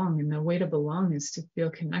belong, and the way to belong is to feel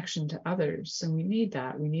connection to others. So we need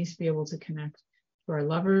that. We need to be able to connect to our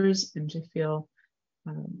lovers and to feel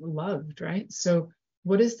loved, right? So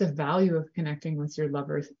what is the value of connecting with your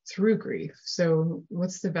lover through grief? So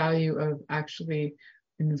what's the value of actually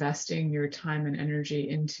investing your time and energy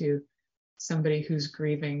into somebody who's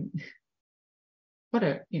grieving?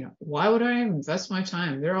 Why would I invest my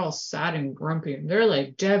time? They're all sad and grumpy, and they're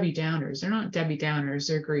like Debbie Downers. They're not Debbie Downers,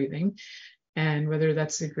 they're grieving. And whether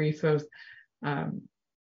that's the grief of, a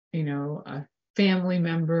family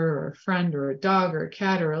member or a friend or a dog or a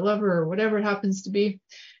cat or a lover or whatever it happens to be,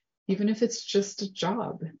 even if it's just a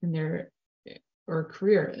job or a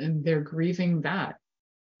career, and they're grieving that,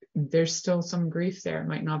 there's still some grief there. It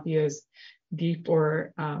might not be as deep,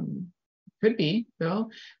 or could be, though,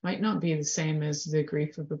 might not be the same as the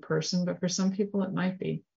grief of a person, but for some people it might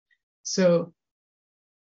be. So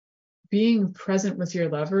being present with your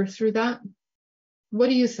lover through that, what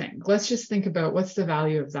do you think? Let's just think about what's the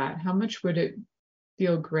value of that. How much would it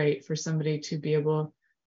feel great for somebody to be able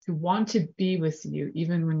to want to be with you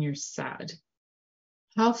even when you're sad?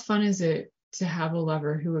 How fun is it to have a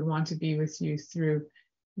lover who would want to be with you through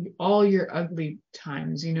all your ugly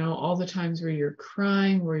times, all the times where you're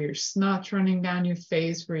crying, where your snot's running down your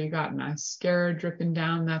face, where you got mascara dripping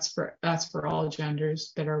down? That's for all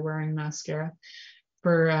genders that are wearing mascara.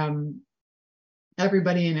 For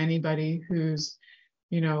everybody and anybody who's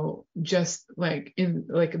just like in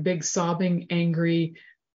like a big sobbing, angry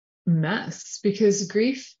mess, because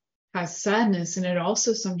grief has sadness, and it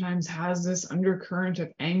also sometimes has this undercurrent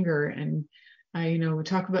of anger. And we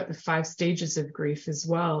talk about the 5 stages of grief as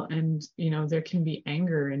well. And, there can be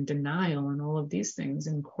anger and denial and all of these things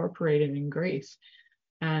incorporated in grief.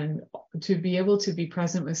 And to be able to be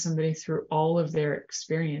present with somebody through all of their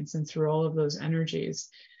experience and through all of those energies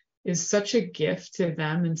is such a gift to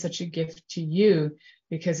them and such a gift to you,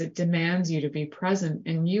 because it demands you to be present.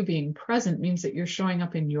 And you being present means that you're showing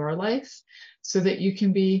up in your life so that you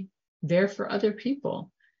can be there for other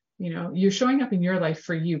people. You're showing up in your life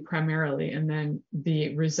for you primarily, and then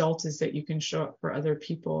the result is that you can show up for other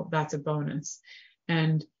people. That's a bonus.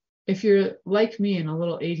 And if you're like me and a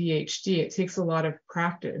little ADHD, it takes a lot of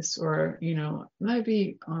practice, or, might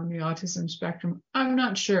be on the autism spectrum. I'm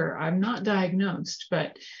not sure. I'm not diagnosed,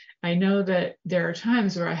 but I know that there are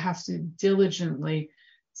times where I have to diligently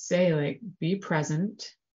say, like, be present,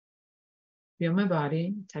 feel my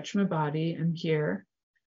body, touch my body. I'm here.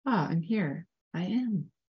 I'm here. I am.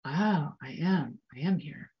 Oh, I am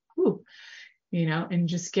here. Whew. And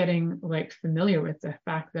just getting like familiar with the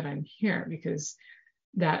fact that I'm here, because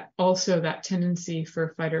that tendency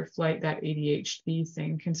for fight or flight, that ADHD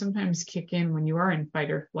thing, can sometimes kick in when you are in fight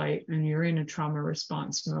or flight and you're in a trauma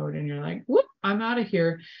response mode and you're like, whoop, I'm out of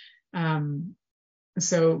here.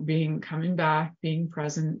 So coming back, being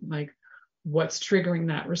present, like what's triggering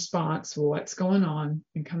that response, what's going on,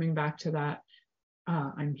 and coming back to that,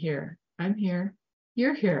 I'm here.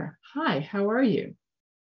 you're here. Hi, how are you?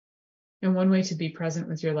 And one way to be present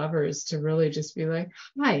with your lover is to really just be like,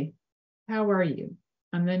 hi, how are you?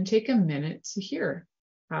 And then take a minute to hear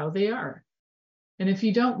how they are. And if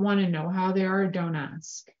you don't want to know how they are, don't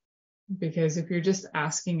ask. Because if you're just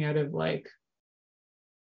asking out of like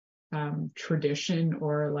tradition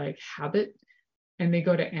or like habit, and they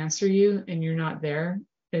go to answer you and you're not there,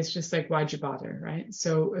 it's just like, why'd you bother, right?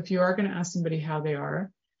 So if you are going to ask somebody how they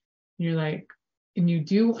are, you're like, and you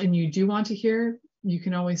do want to hear, you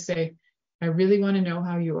can always say, I really want to know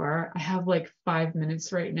how you are. I have like 5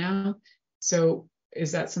 minutes right now. So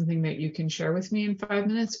is that something that you can share with me in 5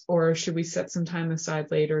 minutes? Or should we set some time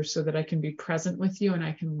aside later so that I can be present with you and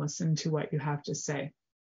I can listen to what you have to say?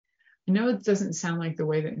 I know it doesn't sound like the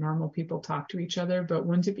way that normal people talk to each other, but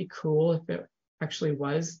wouldn't it be cool if it actually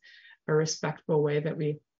was a respectful way that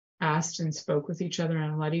we asked and spoke with each other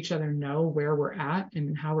and let each other know where we're at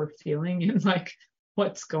and how we're feeling and like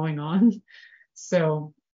what's going on?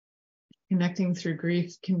 So connecting through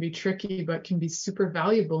grief can be tricky, but can be super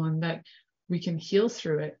valuable in that we can heal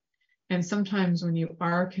through it. And sometimes when you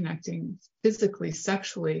are connecting physically,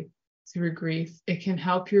 sexually through grief, it can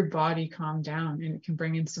help your body calm down and it can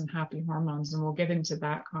bring in some happy hormones. And we'll get into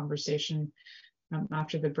that conversation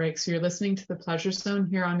after the break. So you're listening to the Pleasure Zone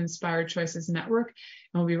here on Inspired Choices Network,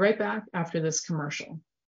 and we'll be right back after this commercial.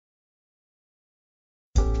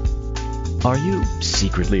 Are you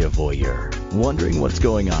secretly a voyeur, wondering what's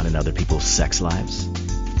going on in other people's sex lives?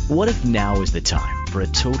 What if now is the time for a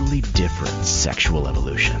totally different sexual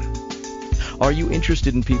evolution? Are you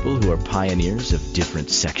interested in people who are pioneers of different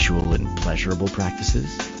sexual and pleasurable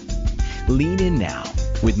practices? Lean in now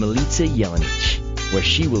with Milica Jelenic, where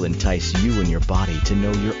she will entice you and your body to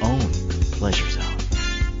know your own pleasure zone.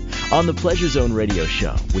 On the Pleasure Zone radio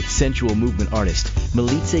show with sensual movement artist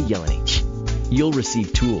Milica Jelenic, you'll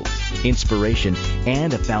receive tools, inspiration,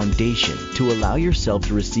 and a foundation to allow yourself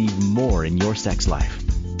to receive more in your sex life,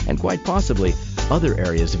 and quite possibly other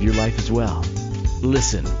areas of your life as well.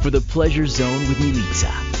 Listen for the Pleasure Zone with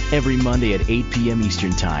Milica every Monday at 8 p.m.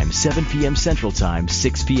 Eastern Time, 7 p.m. Central Time,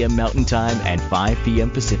 6 p.m. Mountain Time, and 5 p.m.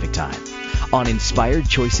 Pacific Time on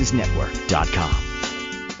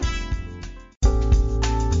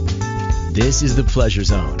InspiredChoicesNetwork.com. This is the Pleasure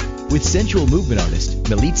Zone with sensual movement artist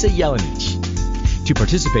Milica Jelenic. To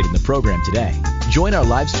participate in the program today, join our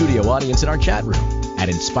live studio audience in our chat room at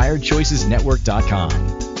InspiredChoicesNetwork.com.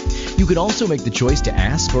 You can also make the choice to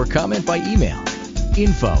ask or comment by email,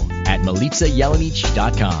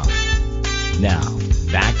 info@MilicaJelenic.com. Now,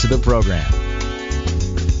 back to the program.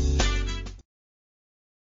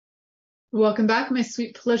 Welcome back, my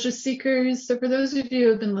sweet pleasure seekers. So for those of you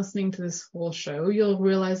who have been listening to this whole show, you'll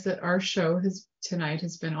realize that our show tonight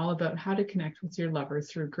has been all about how to connect with your lover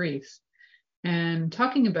through grief. And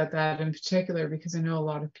talking about that in particular, because I know a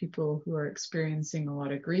lot of people who are experiencing a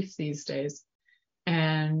lot of grief these days,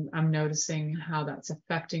 and I'm noticing how that's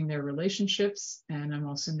affecting their relationships. And I'm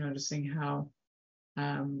also noticing how,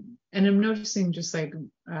 just like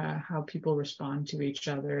how people respond to each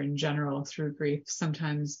other in general through grief.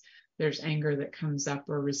 Sometimes there's anger that comes up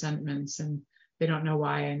or resentments and they don't know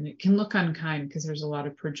why. And it can look unkind because there's a lot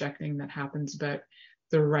of projecting that happens about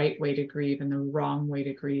the right way to grieve and the wrong way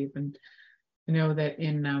to grieve. And I know that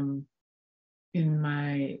in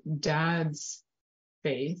my dad's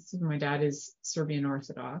faith, my dad is Serbian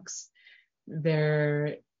Orthodox,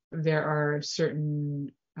 there are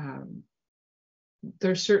certain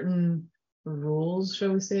there's certain rules,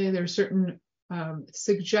 shall we say, there's certain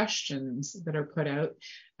suggestions that are put out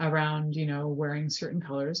around, wearing certain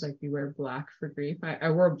colors, like you wear black for grief. I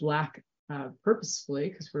wore black purposefully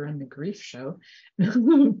because we're in the grief show.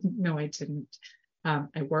 No, I didn't.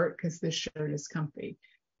 I wore it because this shirt is comfy.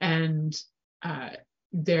 And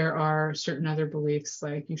there are certain other beliefs,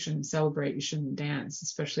 like you shouldn't celebrate, you shouldn't dance,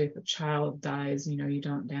 especially if a child dies, you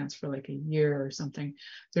don't dance for like a year or something.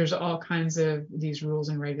 There's all kinds of these rules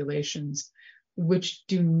and regulations which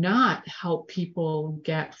do not help people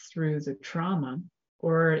get through the trauma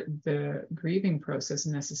or the grieving process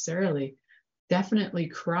necessarily. Definitely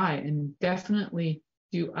cry and definitely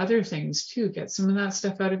do other things too. Get some of that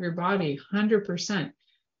stuff out of your body, 100%.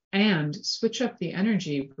 And switch up the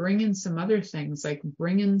energy, bring in some other things, like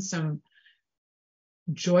bring in some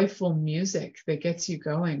joyful music that gets you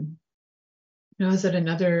going. I was at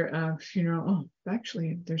another funeral. Oh,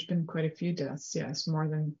 actually, there's been quite a few deaths. Yes, more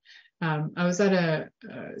than. I was at a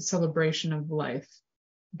celebration of life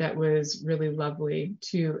that was really lovely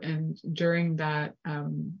too. And during that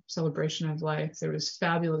celebration of life, there was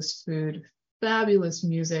fabulous food, fabulous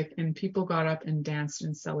music, and people got up and danced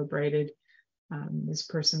and celebrated this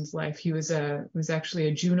person's life. He was actually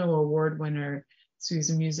a Juno Award winner So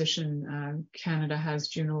he's a musician. Canada has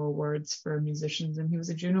Juno Awards for musicians, and he was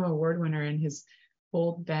a Juno Award winner, and his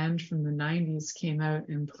old band from the 90s came out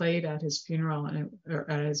and played at his funeral or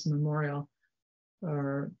at his memorial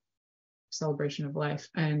or celebration of life.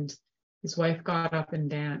 And his wife got up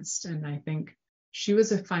and danced. And I think she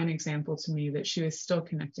was a fine example to me that she was still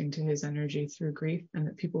connecting to his energy through grief, and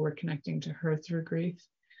that people were connecting to her through grief,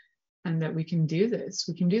 and that we can do this.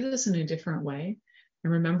 We can do this in a different way.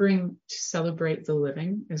 And remembering to celebrate the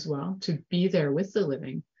living as well, to be there with the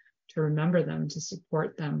living, to remember them, to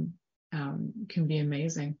support them, can be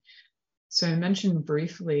amazing. So I mentioned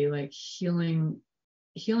briefly, like healing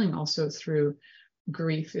also through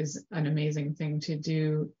grief is an amazing thing to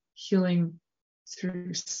do. Healing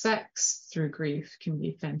through sex, through grief, can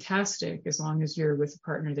be fantastic as long as you're with a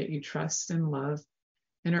partner that you trust and love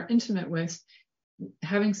and are intimate with.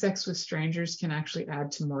 Having sex with strangers can actually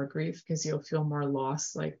add to more grief because you'll feel more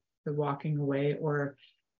loss, like the walking away or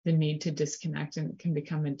the need to disconnect, and it can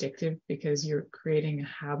become addictive because you're creating a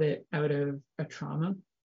habit out of a trauma.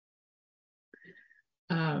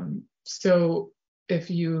 So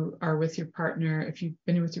if you are with your partner, if you've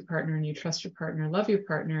been with your partner and you trust your partner, love your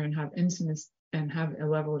partner, and have intimacy and have a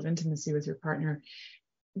level of intimacy with your partner,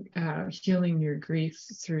 healing your grief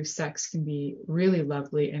through sex can be really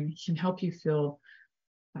lovely and can help you feel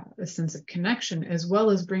a sense of connection, as well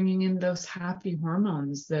as bringing in those happy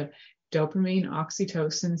hormones, the dopamine,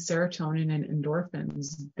 oxytocin, serotonin, and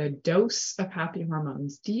endorphins, the dose of happy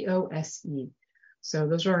hormones, DOSE. So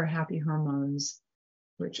those are our happy hormones,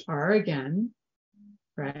 which are, again,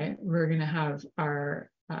 right, we're going to have our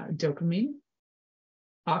dopamine,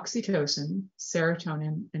 oxytocin,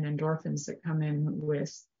 serotonin, and endorphins that come in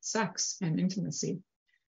with sex and intimacy.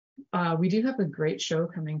 We do have a great show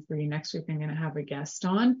coming for you next week. I'm going to have a guest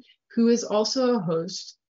on who is also a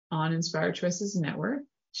host on Inspired Choices Network.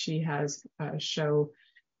 She has a show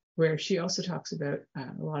where she also talks about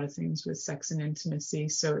a lot of things with sex and intimacy.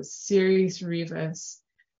 So Ceres Rivas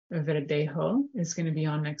Verdejo is going to be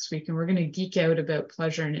on next week, and we're going to geek out about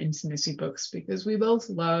pleasure and intimacy books because we both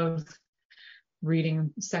love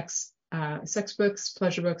reading sex books,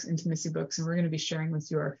 pleasure books, intimacy books, and we're going to be sharing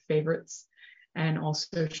with you our favorites, and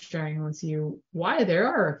also sharing with you why there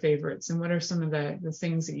are our favorites and what are some of the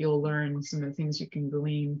things that you'll learn, some of the things you can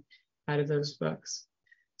glean out of those books.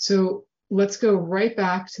 So let's go right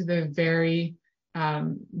back to the very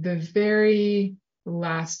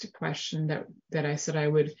last question that I said I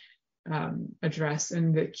would address,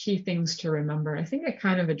 and the key things to remember. I think I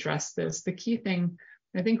kind of addressed this. The key thing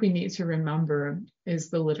I think we need to remember is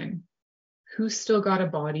the living. Who's still got a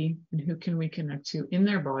body, and who can we connect to in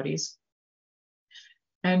their bodies?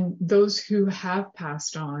 And those who have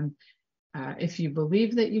passed on, if you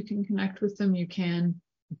believe that you can connect with them, you can.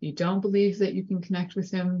 If you don't believe that you can connect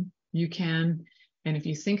with them, you can. And if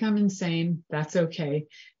you think I'm insane, that's okay.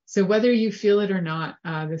 So whether you feel it or not,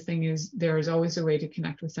 the thing is, there is always a way to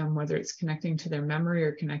connect with them, whether it's connecting to their memory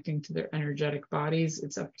or connecting to their energetic bodies.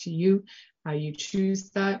 It's up to you how you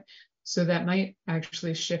choose that. So that might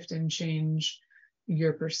actually shift and change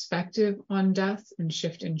your perspective on death, and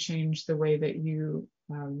shift and change the way that you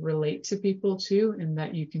relate to people too, and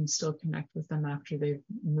that you can still connect with them after they've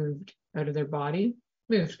moved out of their body.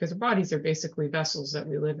 Moved because their bodies are basically vessels that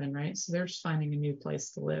we live in, right? So they're just finding a new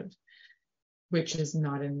place to live, which is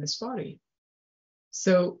not in this body.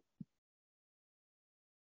 So,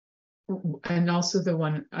 and also the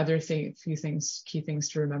one other thing, key things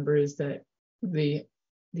to remember is that the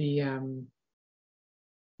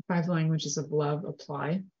 5 languages of love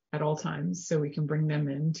apply at all times, so we can bring them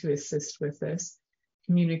in to assist with this.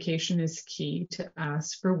 Communication is key, to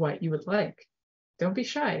ask for what you would like. Don't be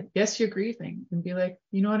shy. Yes, you're grieving, and be like,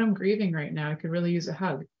 you know what, I'm grieving right now. I could really use a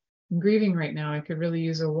hug. I'm grieving right now. I could really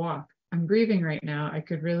use a walk. I'm grieving right now. I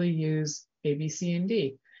could really use A, B, C, and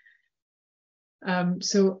D.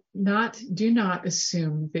 So do not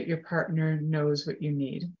assume that your partner knows what you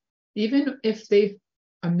need. Even if they've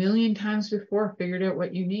a million times before figured out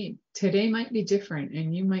what you need, today might be different,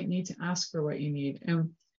 and you might need to ask for what you need.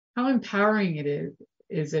 And how empowering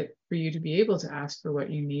is it for you to be able to ask for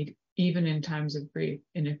what you need, even in times of grief?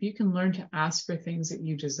 And if you can learn to ask for things that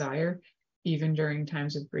you desire, even during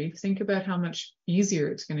times of grief, think about how much easier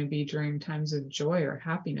it's going to be during times of joy or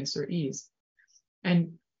happiness or ease.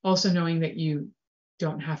 And also knowing that you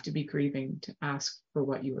don't have to be grieving to ask for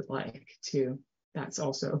what you would like too. That's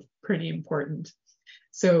also pretty important.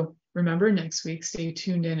 So remember, next week, stay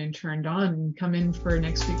tuned in and turned on, and come in for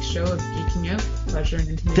next week's show of Geeking Out, Pleasure and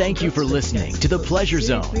Intimacy. Thank you for listening to The Pleasure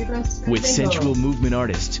Zone with sensual movement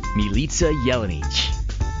artist Milica Jelenic.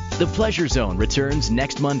 The Pleasure Zone returns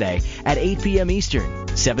next Monday at 8 p.m. Eastern,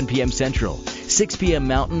 7 p.m. Central, 6 p.m.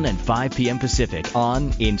 Mountain and 5 p.m. Pacific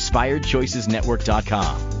on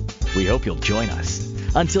InspiredChoicesNetwork.com. We hope you'll join us.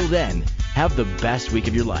 Until then, have the best week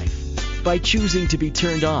of your life by choosing to be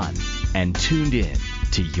turned on and tuned in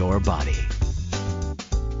to your body.